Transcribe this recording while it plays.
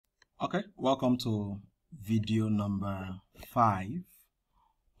Okay, welcome to video number 5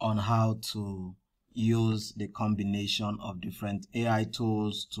 on how to use the combination of different AI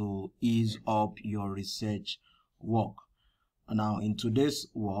tools to ease up your research work. Now, in today's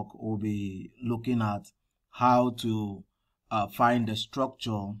work, we'll be looking at how to find the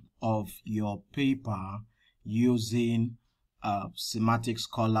structure of your paper using Semantic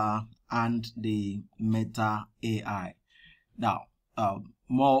Scholar and the Meta AI. Now,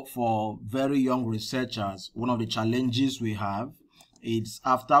 more for very young researchers, one of the challenges we have is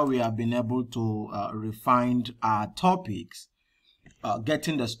after we have been able to refine our topics,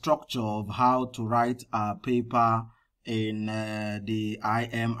 getting the structure of how to write a paper in the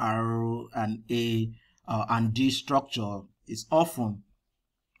IMR and A and D structure is often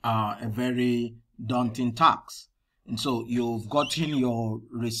a very daunting task. And so you've gotten your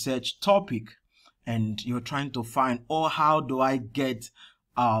research topic and you're trying to find, how do I get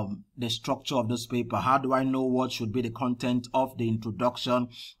the structure of this paper? How do I know what should be the content of the introduction?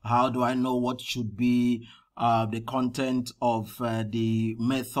 How do I know what should be the content of the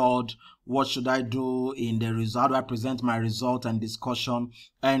method? What should I do in the result? How do I present my result and discussion?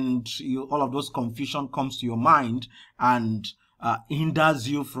 And all of those confusion comes to your mind and hinders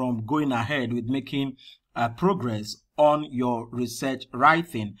you from going ahead with making progress on your research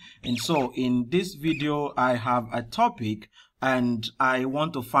writing. And so in this video, I have a topic and I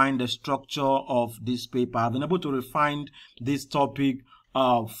want to find the structure of this paper. I've been able to refine this topic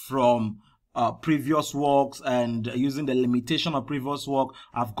from previous works, and using the limitation of previous work,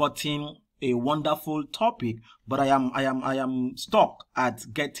 I've gotten a wonderful topic, but I am stuck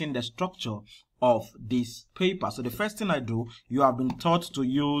at getting the structure of this paper. So the first thing I do, you have been taught to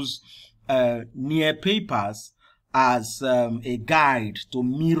use near papers as a guide to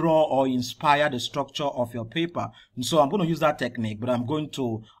mirror or inspire the structure of your paper. And so I'm going to use that technique, but I'm going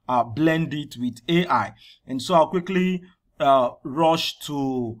to blend it with AI. And so I'll quickly rush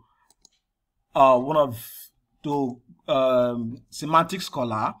to Semantic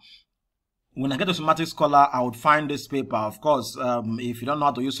Scholar. When I get to Semantic Scholar, I would find this paper. Of course, if you don't know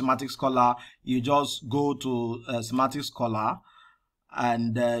how to use Semantic Scholar, you just go to Semantic Scholar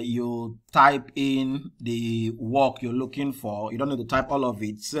and you type in the work you're looking for. You don't need to type all of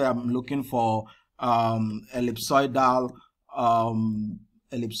it. Say I'm looking for ellipsoidal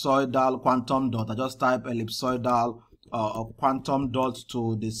quantum dot. I just type ellipsoidal quantum dot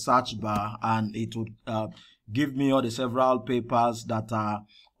to the search bar, and it would give me all the several papers that are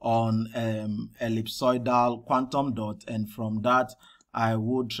on ellipsoidal quantum dot, and from that I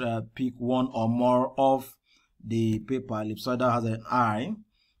would pick one or more of the paper. Ellipsoidal has an I,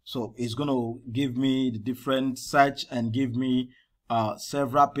 so it's going to give me the different search and give me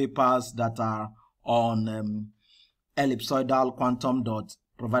several papers that are on ellipsoidal quantum dot,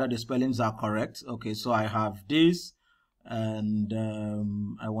 provided the spellings are correct. Okay, so I have this, and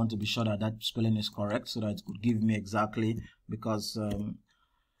I want to be sure that that spelling is correct so that it could give me exactly, because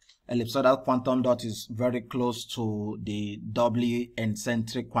ellipsoidal quantum dot is very close to the doubly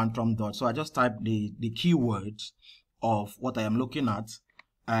eccentric quantum dot. So I just type the keywords of what I am looking at,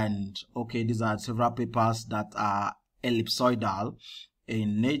 and okay, these are several papers that are ellipsoidal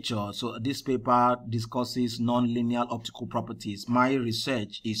in nature. So this paper discusses non-linear optical properties. My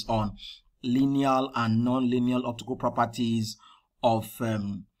research is on linear and non-linear optical properties of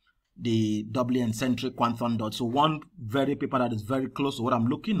the doubly eccentric quantum dot. So one very paper that is very close to what I'm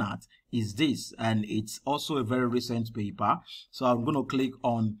looking at is this, and it's also a very recent paper. So I'm going to click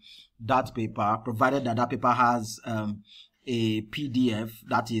on that paper, provided that that paper has a PDF,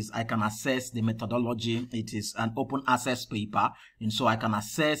 that is, I can access the methodology. It is an open access paper, and so I can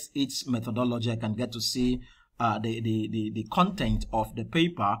access its methodology. I can get to see the content of the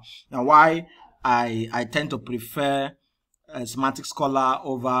paper. Now, why I tend to prefer Semantic Scholar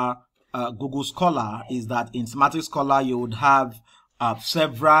over Google Scholar is that in Semantic Scholar you would have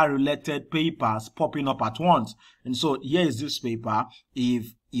several related papers popping up at once. And so here is this paper.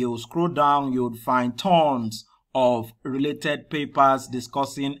 If you scroll down, you would find tons of related papers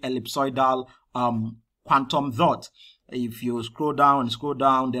discussing ellipsoidal quantum dot. If you scroll down,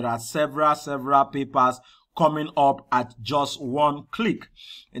 there are several papers coming up at just one click.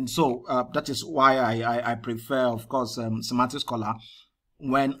 And so that is why I prefer, of course, Semantic Scholar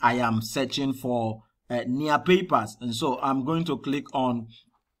when I am searching for near papers. And so I'm going to click on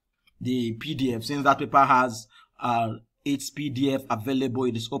the PDF, since that paper has its PDF available.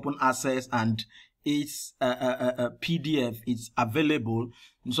 It is open access and its PDF is available.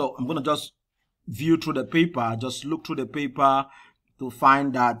 And so I'm going to just view through the paper, just look through the paper, to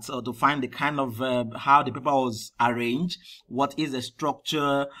find that, to find the kind of how the paper was arranged, what is the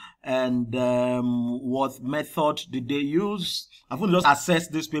structure, and what method did they use. I've only just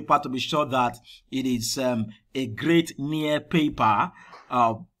assessed this paper to be sure that it is a great near paper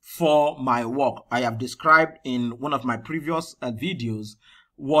for my work. I have described in one of my previous videos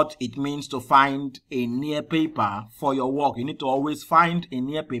what it means to find a near paper for your work. You need to always find a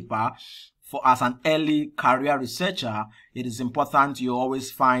near paper. For as an early career researcher, it is important you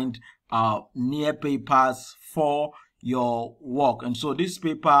always find near papers for your work. And so this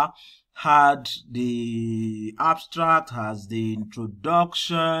paper had the abstract, has the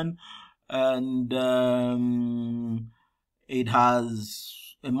introduction, and it has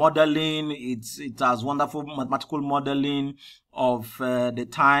a modeling. It has wonderful mathematical modeling of the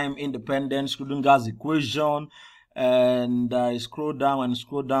time independence Schrödinger's equation. And I scroll down and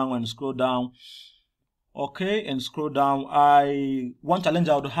scroll down and scroll down. Okay, and scroll down. One challenge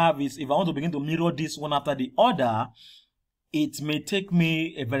I would have is if I want to begin to mirror this one after the other, it may take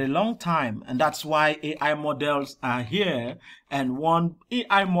me a very long time, and that's why AI models are here. And one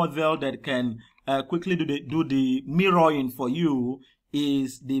AI model that can quickly do the mirroring for you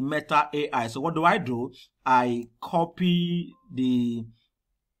is the Meta AI. So what do? I copy the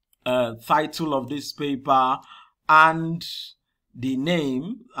title of this paper and the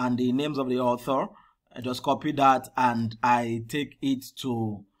name and the names of the author. I just copy that and I take it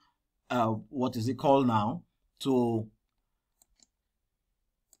to what is it called now? To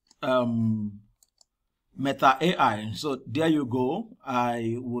Meta AI. So there you go.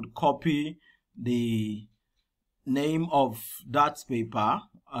 I would copy the name of that paper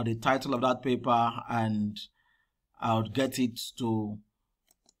or the title of that paper, and I would get it to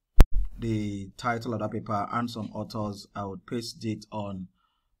the title of that paper and some authors. I would paste it on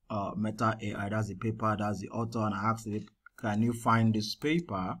Meta AI. That's the paper, that's the author, and I ask it, can you find this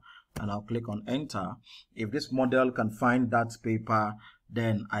paper? And I'll click on enter. If this model can find that paper,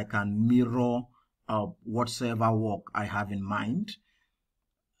 then I can mirror whatsoever work I have in mind,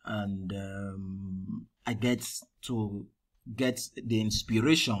 and I get to get the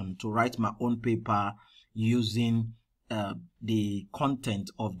inspiration to write my own paper using the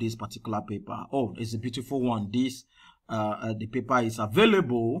content of this particular paper. Oh, it's a beautiful one. This the paper is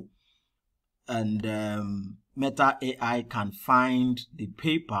available, and Meta AI can find the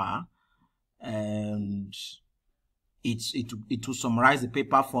paper, and it will summarize the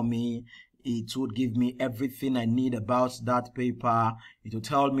paper for me. It would give me everything I need about that paper. It will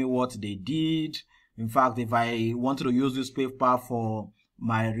tell me what they did. In fact, if I wanted to use this paper for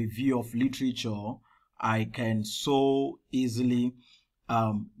my review of literature, I can so easily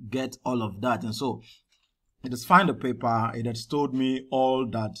get all of that. And so it has found the paper. It has told me all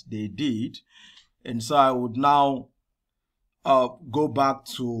that they did. And so I would now go back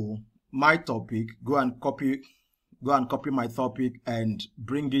to my topic, go and copy my topic and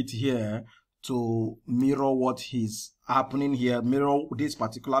bring it here to mirror what is happening here, mirror this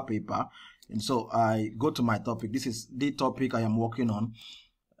particular paper. And so I go to my topic. This is the topic I am working on,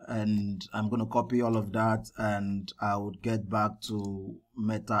 and I'm going to copy all of that, and I would get back to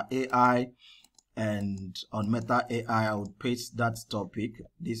Meta AI, and on Meta AI I would paste that topic.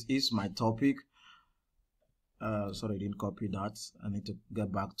 This is my topic. Sorry, I didn't copy that. I need to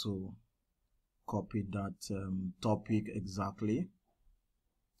get back to copy that topic exactly.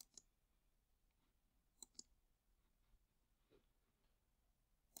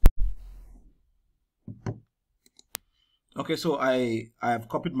 Okay, so I have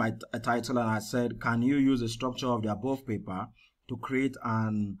copied my title, and I said, can you use the structure of the above paper to create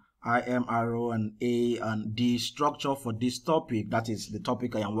an IMRO and A and D structure for this topic? That is the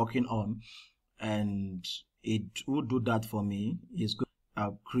topic I am working on, and it will do that for me. It's going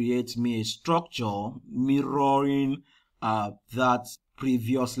to create me a structure mirroring that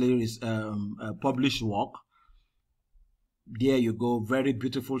previously published work. There you go, very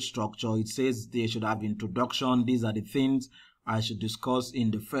beautiful structure. It says they should have introduction. These are the things I should discuss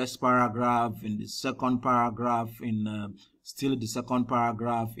in the first paragraph, in the second paragraph, in still the second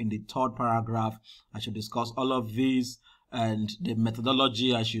paragraph, in the third paragraph. I should discuss all of these, and the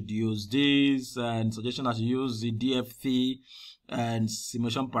methodology I should use this, and suggestion I should use the DFT and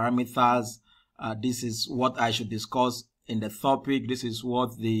simulation parameters. This is what I should discuss in the topic. This is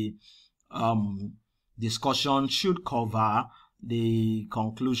what the discussion should cover, the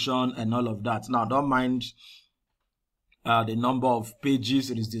conclusion and all of that. Now, don't mind the number of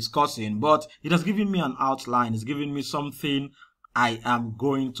pages it is discussing, but it has given me an outline. It's giving me something I am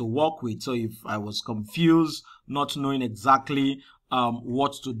going to work with. So if I was confused, not knowing exactly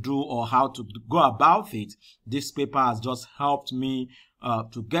what to do or how to go about it, this paper has just helped me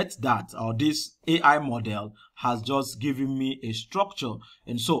to get that, or this AI model has just given me a structure.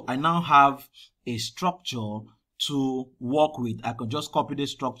 And so I now have a structure to work with. I can just copy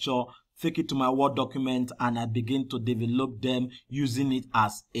this structure, take it to my Word document, and I begin to develop them using it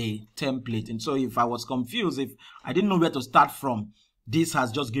as a template. And so if I was confused, if I didn't know where to start from, this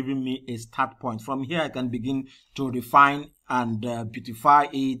has just given me a start point. From here, I can begin to refine and beautify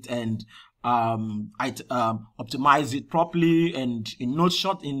it and optimize it properly. And in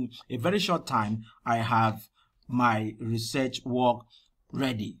a very short time, I have my research work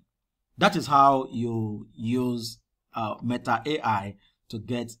ready. That is how you use Meta AI to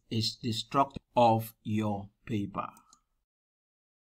get the structure of your paper.